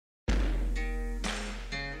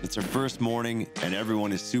It's our first morning and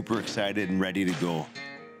everyone is super excited and ready to go.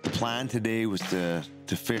 The plan today was to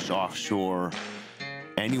fish offshore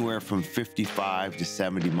anywhere from 55 to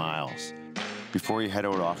 70 miles. Before you head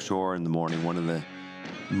out offshore in the morning, one of the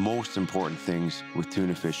most important things with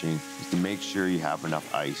tuna fishing is to make sure you have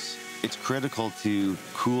enough ice. It's critical to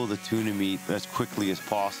cool the tuna meat as quickly as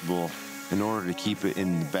possible in order to keep it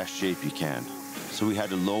in the best shape you can. So we had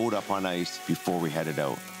to load up on ice before we headed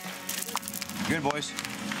out. Good, boys.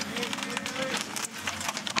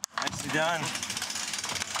 Nicely done.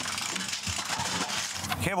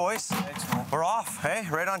 Okay, boys, we're off, hey?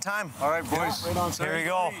 Right on time. All right, boys. Yeah, right on time. Here we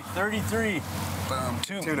go. 33.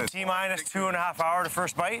 T-minus 2.5 hours to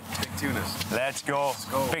first bite. Big tunas. Let's go. Let's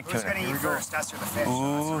go. Big tuna. Who's gonna eat first, us or the fish?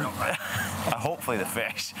 Ooh. Hopefully the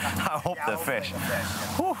fish. I hope the fish.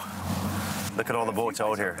 Whew. Look at all the boats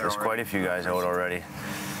out here. There's quite a few guys out already.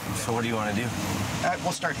 So what do you want to do?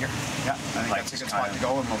 We'll start here. Yeah, I think that's a good spot to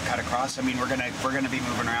go, and we'll cut across. I mean, we're gonna be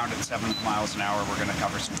moving around at 7 miles an hour. We're gonna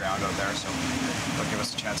cover some ground out there, so it'll give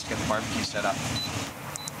us a chance to get the barbecue set up.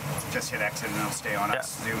 Just hit exit and it'll stay on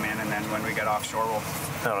us. Zoom in, and then when we get offshore,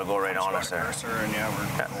 That'll go right on us there. Cursor, and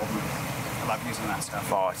we're golden. I love using that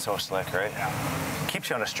stuff. Oh, it's so slick, right? Yeah. Keeps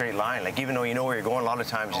you on a straight line. Like, even though you know where you're going, a lot of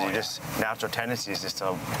times you just natural tendency is just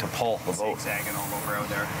to pull the boat. Zigzagging all over out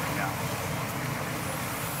there. Yeah.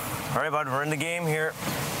 All right, bud, we're in the game here.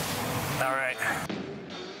 All right.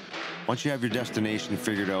 Once you have your destination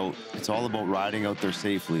figured out, it's all about riding out there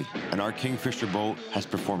safely. And our Kingfisher boat has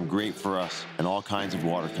performed great for us in all kinds of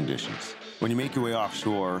water conditions. When you make your way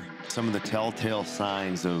offshore, some of the telltale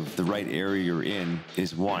signs of the right area you're in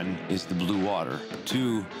is, 1, is the blue water.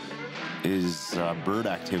 2, is bird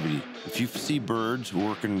activity. If you see birds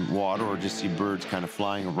working water or just see birds kind of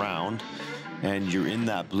flying around, and you're in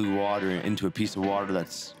that blue water into a piece of water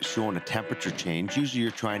that's showing a temperature change, usually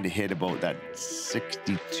you're trying to hit about that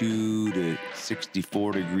 62 to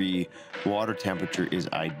 64 degree water temperature is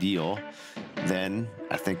ideal, then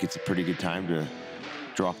I think it's a pretty good time to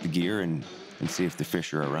drop the gear and see if the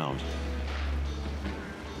fish are around.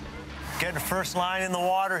 Getting the first line in the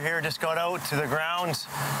water here, just got out to the grounds.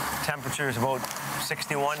 Temperature is about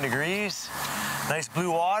 61 degrees. Nice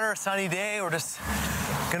blue water, sunny day. We're just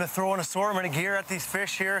gonna throw an assortment of gear at these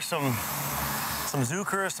fish here. Some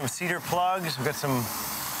zookers, some cedar plugs. We've got some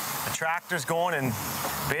attractors going, and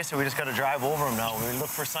basically we just gotta drive over them now. We look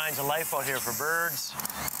for signs of life out here for birds.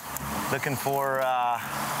 Looking for,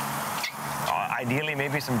 ideally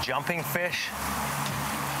maybe some jumping fish,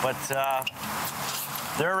 but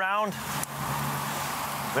they're around.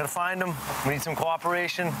 We gotta find them. We need some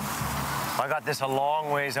cooperation. I got this a long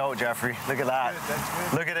ways out, Jeffrey. Look at that.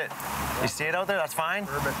 Look at it. You see it out there? That's fine?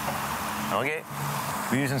 Okay.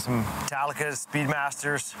 We're using some Italicas,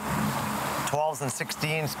 Speedmasters, 12s and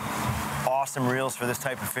 16s. Awesome reels for this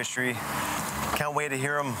type of fishery. Can't wait to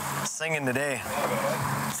hear them singing today.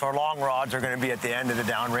 So our long rods are gonna be at the end of the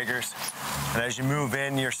downriggers. And as you move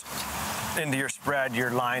into your spread,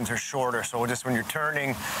 your lines are shorter. So just when you're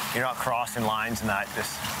turning, you're not crossing lines and that.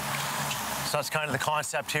 So that's kind of the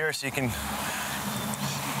concept here. So you can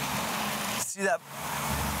see that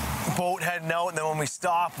boat heading out, and then when we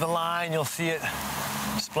stop the line, you'll see it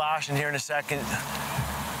splashing here in a second.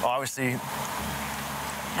 Obviously,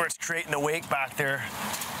 where it's creating a wake back there,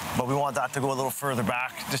 but we want that to go a little further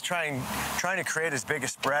back. Just trying to create as big a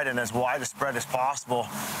spread and as wide a spread as possible,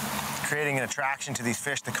 creating an attraction to these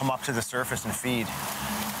fish to come up to the surface and feed.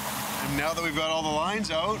 And now that we've got all the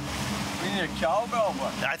lines out, we need a cowbell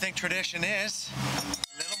one. I think tradition is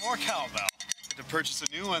a little more cowbell. Had to purchase a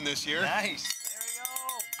new one this year. Nice. There we go.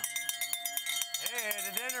 Hey,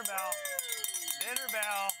 the dinner bell. Dinner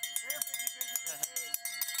bell.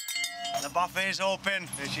 The buffet's open.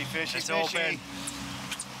 Fishy, fishy, it's fishy. Open.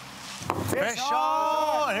 Fish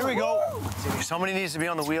on! Here we go. Somebody needs to be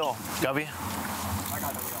on the wheel. Gubby? I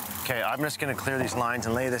got the wheel. Okay, I'm just gonna clear these lines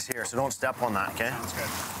and lay this here, so don't step on that, okay? Sounds good.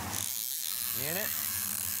 You in it?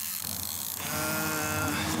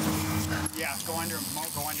 Yeah, go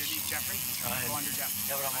underneath Jeffrey. Go under Jeff.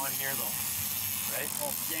 Yeah, but I'm on here though, right?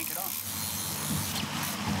 Oh, yank it off.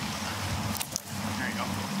 There you go.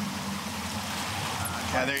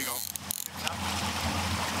 Yeah, there you go.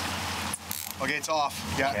 Okay, it's off.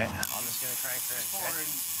 Yeah. Okay, I'm just gonna crank her in.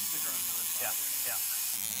 Okay? Yeah.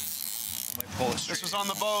 Might pull it straight. This was on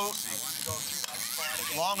the boat. I want to go through that spot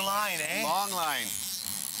again. Long line, eh? Long line.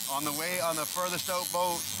 On the way, on the furthest out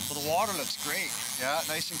boat. Well, the water looks great. Yeah,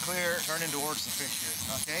 nice and clear. Turning towards the fish here.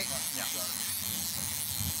 Okay. Yeah.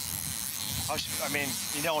 I mean,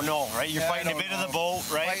 you don't know, right? You're fighting a bit of the boat,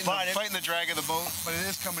 right? Fighting the drag of the boat, but it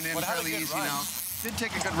is coming in fairly easy now. Did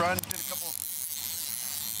take a good run. Did a couple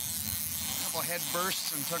little head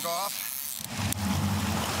bursts and took off.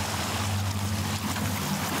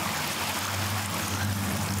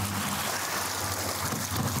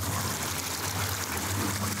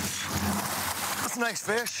 That's a nice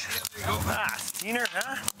fish. Ah, Steener,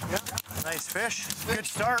 huh? Yeah. Nice fish. Good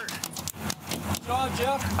start. Good job,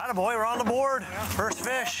 Jeff. Attaboy, we're on the board. First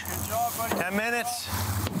fish. Good job, buddy. 10 minutes.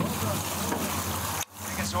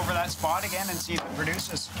 Take us over that spot again and see if it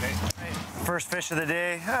produces. Okay. First fish of the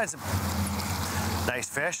day. Ah, it's a nice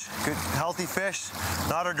fish. Good, healthy fish.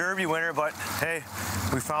 Not a Derby winner, but hey,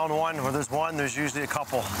 we found one. Where there's one, there's usually a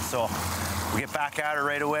couple. So we get back at her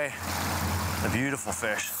right away. A beautiful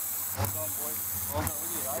fish. Well done, boy. Well done.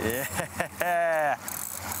 Look at you. Yeah.